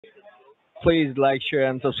Please like, share,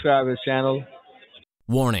 and subscribe his channel.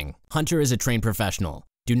 Warning, Hunter is a trained professional.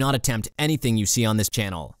 Do not attempt anything you see on this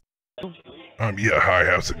channel. Yeah, hi,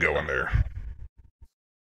 how's it going there?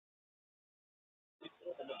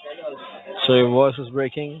 So your voice was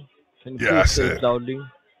breaking. Can you Yeah, please say it loudly?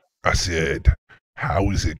 I said, how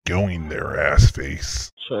is it going there, ass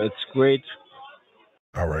face? So it's great.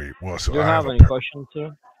 Alright, well, so Do you I have have any questions,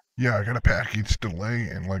 sir? Yeah, I got a package delay,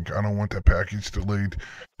 and, like, I don't want that package delayed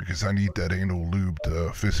because I need that anal lube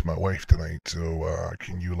to fist my wife tonight, so,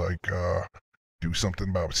 can you, like, do something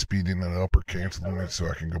about speeding it up or canceling it so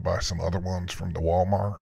I can go buy some other ones from the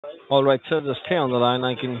Walmart? Alright, sir, just stay on the line.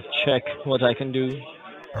 I can check what I can do.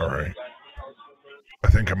 Alright. I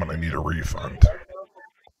think I'm gonna need a refund.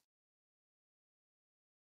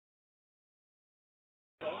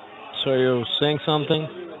 So you're saying something?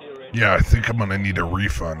 Yeah, I think I'm gonna need a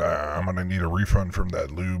refund. I'm gonna need a refund from that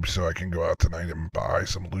lube so I can go out tonight and buy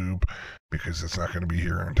some lube because it's not gonna be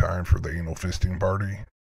here in time for the anal fisting party.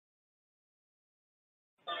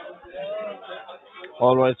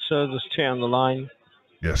 Alright, sir, just stay on the line.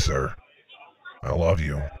 Yes, sir. I love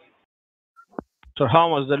you. So how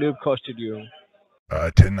much the lube costed you?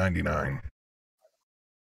 $10.99.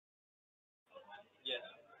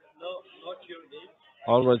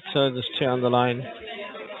 Alright, sir, just stay on the line.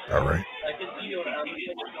 Alright.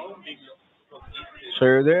 So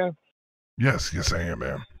you're there? Yes, I am,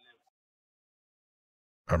 ma'am.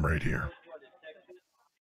 I'm right here.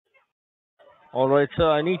 Alright, sir,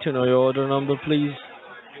 I need to know your order number, please.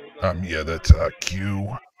 Yeah, that's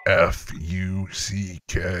QFUCKSCAMMER.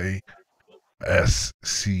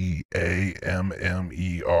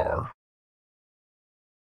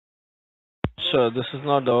 Sir, this is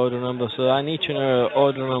not the order number, sir. I need to know your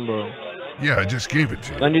order number. Yeah, I just gave it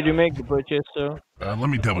to you. When did you make the purchase, sir? Let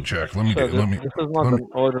me double check. Sir, this is not the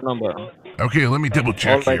order number. Okay, let me double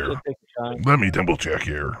check Alright, here. so take your time. Let me double check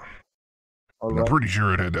here. Alright. I'm pretty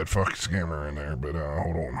sure it had that fucking scammer in there, but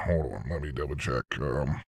hold on. Let me double check.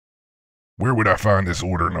 Where would I find this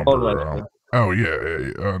order number? Alright, oh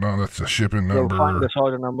yeah, no, that's the shipping you'll number. find this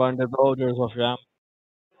order number under the orders of RAM.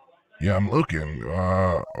 Yeah, I'm looking.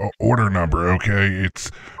 Order number. Okay, it's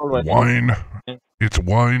Alright, one. It's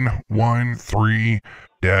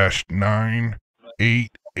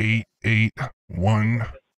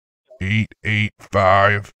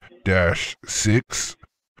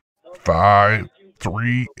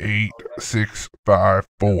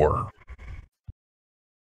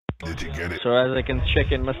Did you get it? So as I can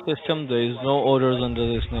check in my system, there is no orders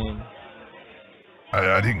under this name.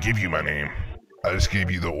 I didn't give you my name. I just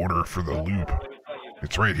gave you the order for the lube.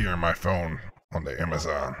 It's right here on my phone on the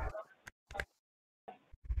Amazon.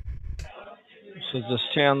 So just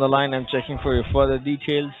stay on the line. I'm checking for your further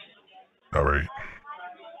details. Alright.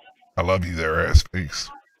 I love you there, ass face.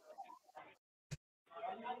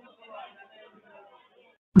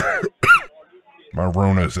 My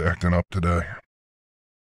Rona's acting up today.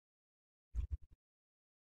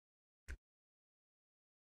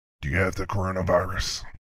 Do you have the coronavirus?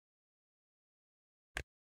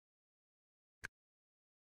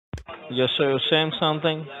 Yes, sir, you're saying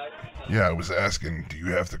something? Yeah, I was asking, do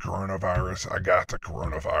you have the coronavirus? I got the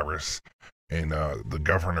coronavirus. And the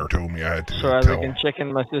governor told me I had to So as I can check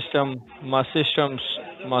in my system, my system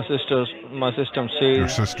says your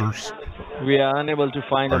sisters? we are unable to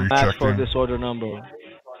find a match for this order number.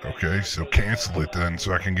 Okay, so cancel it then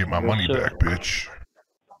so I can get my money back, bitch.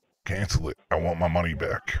 Cancel it. I want my money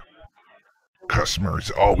back. Customer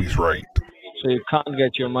is always right. So you can't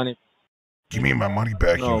get your money. Give me my money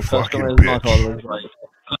back, No, you fucking customer is bitch. not always right.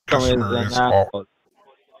 Customer is an asshole.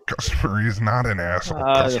 Customer is not an asshole.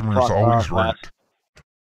 Customer is always right.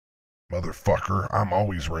 Motherfucker, I'm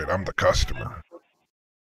always right. I'm the customer.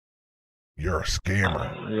 You're a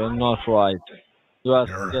scammer. You're not right. You are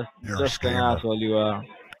you're just a an scammer. asshole, you are.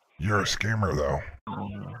 You're a scammer, though.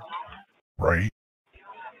 Right?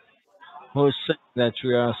 Who's saying that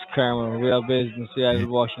we are a scammer? We are based in Seattle,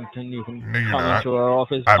 Washington. You can come into our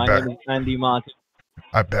office. My name is Andy Martin.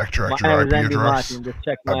 I backtracked your IP address.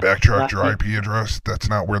 I backtracked your IP address. That's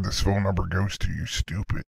not where this phone number goes to, you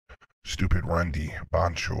stupid Randy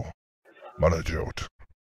Bancho Malajot.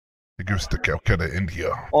 It goes to Calcutta,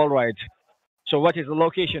 India. Alright. So what is the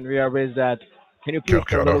location we are based at? Can you please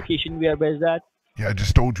tell the location we are based at? Yeah, I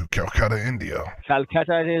just told you, Calcutta, India.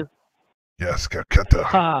 Calcutta it is? Yes, Calcutta.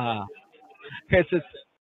 Ha! It's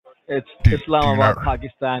Islamabad,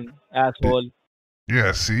 Pakistan, asshole.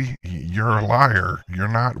 Yeah, see? You're a liar. You're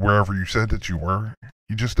not wherever you said that you were.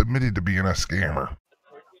 You just admitted to being a scammer.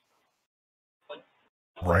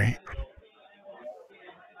 Right?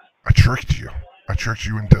 I tricked you. I tricked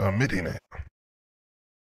you into admitting it.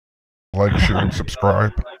 Like, share, and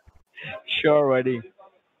subscribe. Sure, buddy.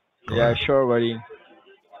 Yeah, sure, buddy.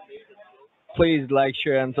 Please like,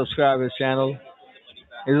 share, and subscribe his channel.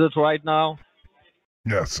 Is it right now?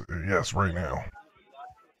 Yes, right now.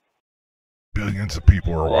 Billions of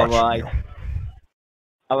people are watching you.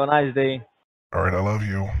 Have a nice day. All right, I love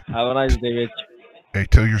you. Have a nice day, bitch. Hey,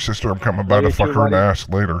 tell your sister I'm coming by to fuck her in the ass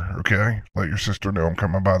later, okay? Let your sister know I'm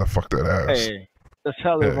coming by to fuck that ass. Hey, just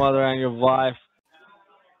tell your mother and your wife.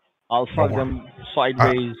 I'll fuck them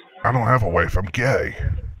sideways. I don't have a wife. I'm gay.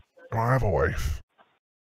 I don't have a wife.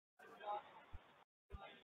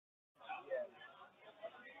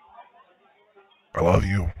 I love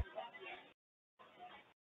you.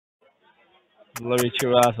 Love you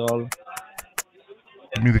too, asshole.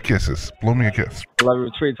 Give me the kisses. Blow me a kiss. Love you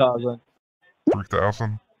 3,000.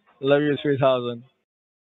 3,000? Love you 3,000.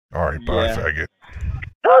 Alright, bye, faggot.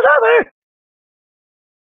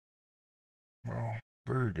 Well,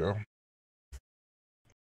 there you go.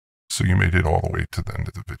 So you made it all the way to the end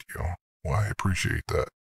of the video. Well, I appreciate that.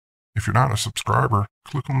 If you're not a subscriber,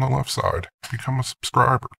 click on the left side. Become a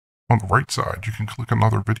subscriber. On the right side, you can click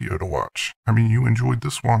another video to watch. I mean, you enjoyed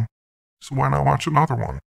this one, so why not watch another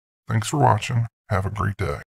one? Thanks for watching. Have a great day.